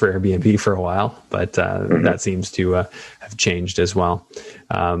make sense for Airbnb for a while, but that seems to have changed as well.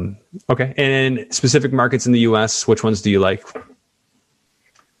 Okay, and specific markets in the U.S., which ones do you like?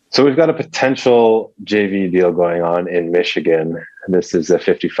 So we've got a potential JV deal going on in Michigan. This is a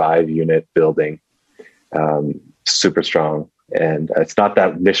 55-unit building, super strong. And it's not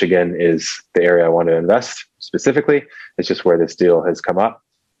that Michigan is the area I want to invest specifically. It's just where this deal has come up.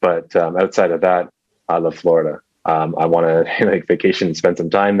 But outside of that, I love Florida. I want to vacation and spend some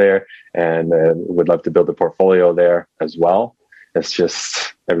time there, and would love to build a portfolio there as well. It's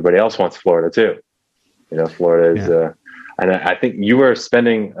just everybody else wants Florida too. Florida is, and I think you were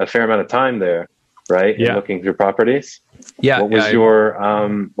spending a fair amount of time there, right? Yeah. Looking through properties. Yeah. What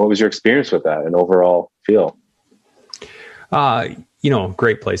was your experience with that and overall feel?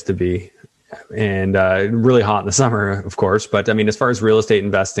 Great place to be. And really hot in the summer, of course. But I mean, as far as real estate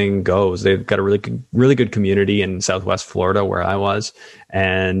investing goes, they've got a really good community in Southwest Florida where I was.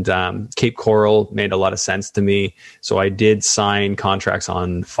 And Cape Coral made a lot of sense to me. So I did sign contracts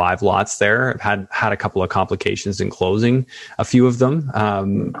on 5 lots there. I've had a couple of complications in closing a few of them.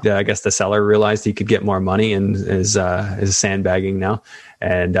 I guess the seller realized he could get more money and is sandbagging now.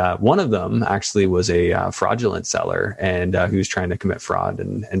 And one of them actually was a fraudulent seller, and who was trying to commit fraud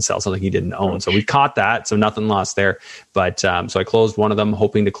and sell something he didn't own. So we caught that, so nothing lost there. But so I closed one of them,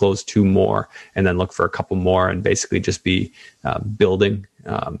 hoping to close 2 more, and then look for a couple more, and basically just be building.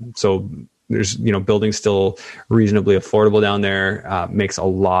 So there's building still reasonably affordable down there. Makes a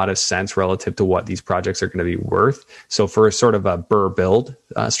lot of sense relative to what these projects are going to be worth. So for a sort of a BRRRR build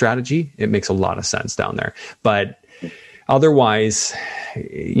strategy, it makes a lot of sense down there. But otherwise,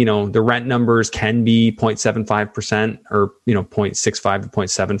 the rent numbers can be 0.75% or, 0.65 to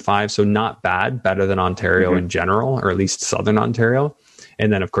 0.75. So not bad, better than Ontario in general, or at least Southern Ontario.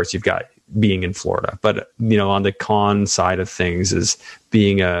 And then, of course, you've got being in Florida. But, on the con side of things is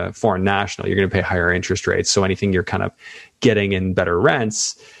being a foreign national, you're going to pay higher interest rates. So anything you're kind of getting in better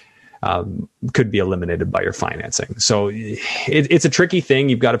rents could be eliminated by your financing. So it's a tricky thing.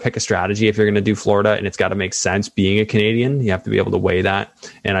 You've got to pick a strategy if you're going to do Florida, and it's got to make sense being a Canadian. You have to be able to weigh that.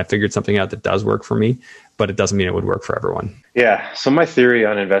 And I figured something out that does work for me, but it doesn't mean it would work for everyone. Yeah. So my theory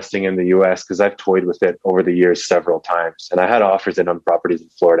on investing in the US, because I've toyed with it over the years several times, and I had offers in on properties in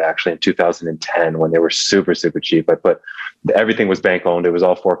Florida actually in 2010 when they were super, super cheap. Everything was bank owned. It was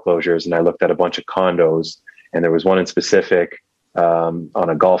all foreclosures. And I looked at a bunch of condos, and there was one in specific on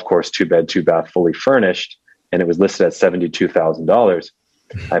a golf course, 2-bed, 2-bath, fully furnished, and it was listed at $72,000.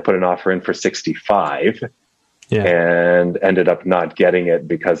 I put an offer in for $65,000 and ended up not getting it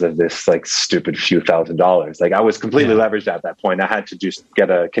because of this stupid few $1,000s. I was completely leveraged at that point. I had to just get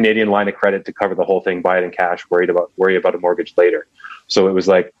a Canadian line of credit to cover the whole thing, buy it in cash, worry about a mortgage later. So it was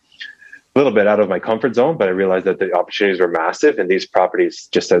a little bit out of my comfort zone, but I realized that the opportunities were massive, and these properties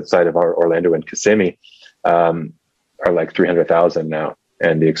just outside of Orlando and Kissimmee are $300,000 now,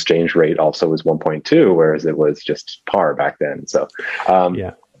 and the exchange rate also was 1.2, whereas it was just par back then. So,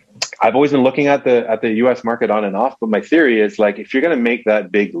 I've always been looking at the U.S. market on and off, but my theory is if you're going to make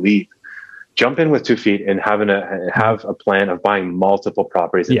that big leap, jump in with 2 feet and have a plan of buying multiple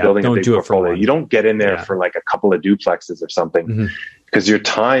properties and building a big portfolio. You don't get in there for a couple of duplexes or something, because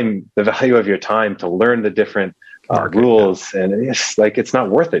the value of your time to learn the different rules, and it's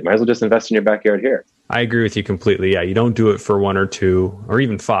not worth it. Might as well just invest in your backyard here. I agree with you completely. Yeah, you don't do it for 1 or 2 or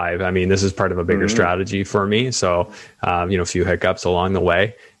even 5. I mean, this is part of a bigger strategy for me. So, a few hiccups along the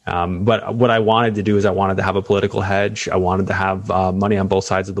way. But what I wanted to do is I wanted to have a political hedge. I wanted to have money on both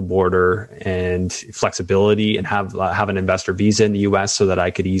sides of the border and flexibility, and have an investor visa in the U.S. so that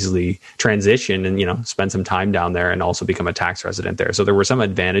I could easily transition and spend some time down there and also become a tax resident there. So there were some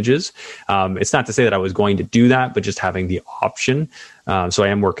advantages. It's not to say that I was going to do that, but just having the option. So I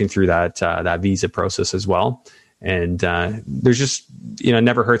am working through that visa process as well. And there's just it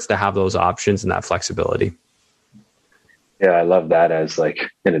never hurts to have those options and that flexibility. Yeah, I love that as like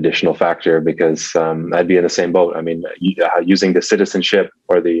an additional factor, because I'd be in the same boat. I mean, using the citizenship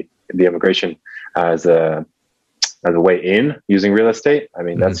or the immigration as a way in, using real estate. I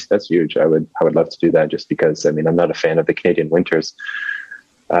mean, that's huge. I would love to do that, just because I'm not a fan of the Canadian winters.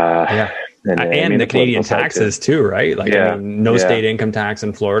 And the Canadian taxes too, right? Like, no state income tax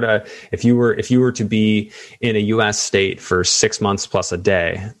in Florida. If you were to be in a U.S. state for 6 months plus a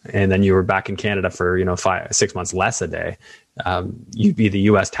day, and then you were back in Canada for 6 months less a day, you'd be the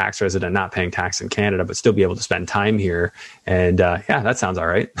U.S. tax resident, not paying tax in Canada, but still be able to spend time here. And that sounds all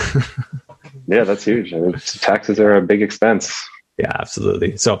right. Yeah, that's huge. Taxes are a big expense. Yeah,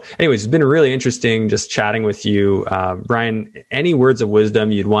 absolutely. So anyways, it's been really interesting just chatting with you. Brian, any words of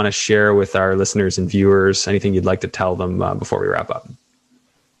wisdom you'd want to share with our listeners and viewers? Anything you'd like to tell them before we wrap up?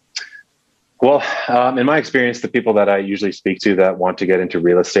 Well, in my experience, the people that I usually speak to that want to get into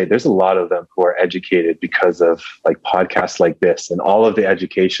real estate, there's a lot of them who are educated because of like podcasts like this and all of the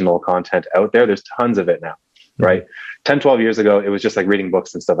educational content out there. There's tons of it now, right? 10, 12 years ago, it was just like reading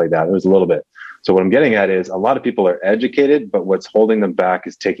books and stuff like that. It was a little bit. So what I'm getting at is a lot of people are educated, but what's holding them back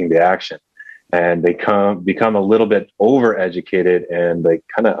is taking the action. And they become a little bit over-educated, and they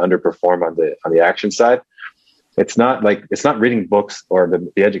kind of underperform on the action side. It's not reading books or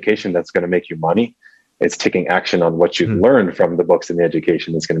the education that's going to make you money. It's taking action on what you've learned from the books and the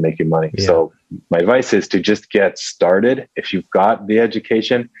education that's going to make you money. Yeah. So my advice is to just get started. If you've got the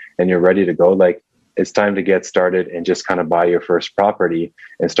education and you're ready to go, like, it's time to get started and just kind of buy your first property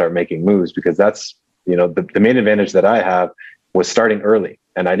and start making moves, because that's, the main advantage that I have was starting early.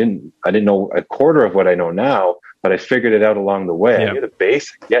 And I didn't know a quarter of what I know now, but I figured it out along the way. I knew the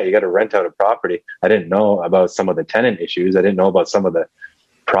basic. Yeah, you got to rent out a property. I didn't know about some of the tenant issues. I didn't know about some of the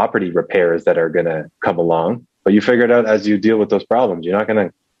property repairs that are going to come along, but you figure it out as you deal with those problems. You're not going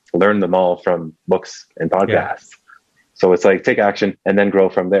to learn them all from books and podcasts. Yeah. So it's like, take action and then grow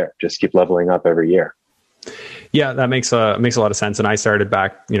from there. Just keep leveling up every year. Yeah, that makes a lot of sense. And I started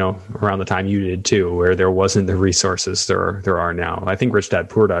back, around the time you did too, where there wasn't the resources there are now. I think Rich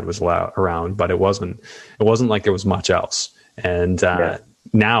Dad Poor Dad was around, but it wasn't like there was much else. And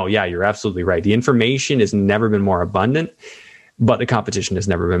now, you're absolutely right. The information has never been more abundant, but the competition has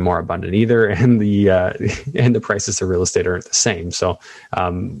never been more abundant either, and the prices of real estate aren't the same. So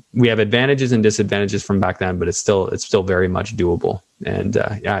we have advantages and disadvantages from back then, but it's still very much doable. And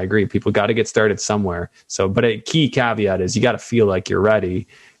I agree. People got to get started somewhere. So, but a key caveat is you got to feel like you're ready.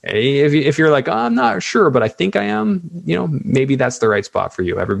 If you're like, I'm not sure, but I think I am, maybe that's the right spot for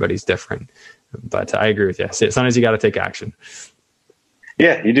you. Everybody's different, but I agree with you. Sometimes you got to take action.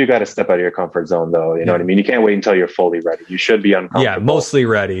 Yeah, you do got to step out of your comfort zone, though. You know what I mean? You can't wait until you're fully ready. You should be uncomfortable. Yeah, mostly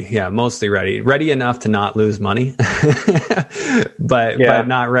ready. Ready enough to not lose money, but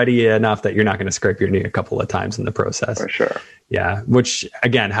not ready enough that you're not going to scrape your knee a couple of times in the process. For sure. Yeah. Which,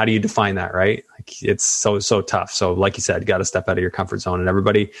 again, how do you define that, right? Like, it's so tough. So like you said, got to step out of your comfort zone, and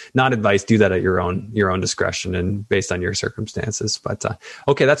everybody, not advice, do that at your own discretion and based on your circumstances. But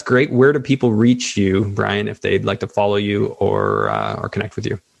okay, that's great. Where do people reach you, Brian, if they'd like to follow you or connect with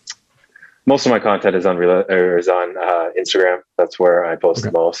you? Most of my content is on Instagram. That's where I post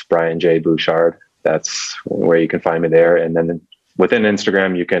the most. Brian J. Bouchard. That's where you can find me there. And then within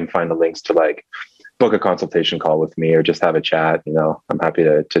Instagram, you can find the links to like book a consultation call with me or just have a chat. I'm happy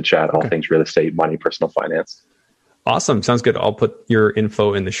to chat all things real estate, money, personal finance. Awesome. Sounds good. I'll put your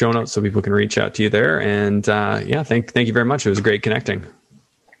info in the show notes so people can reach out to you there. And thank you very much. It was great connecting.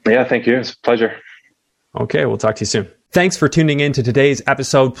 Yeah, thank you. It's a pleasure. Okay, we'll talk to you soon. Thanks for tuning in to today's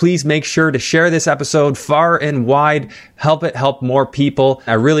episode. Please make sure to share this episode far and wide. Help it help more people.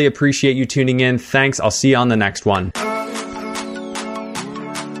 I really appreciate you tuning in. Thanks. I'll see you on the next one.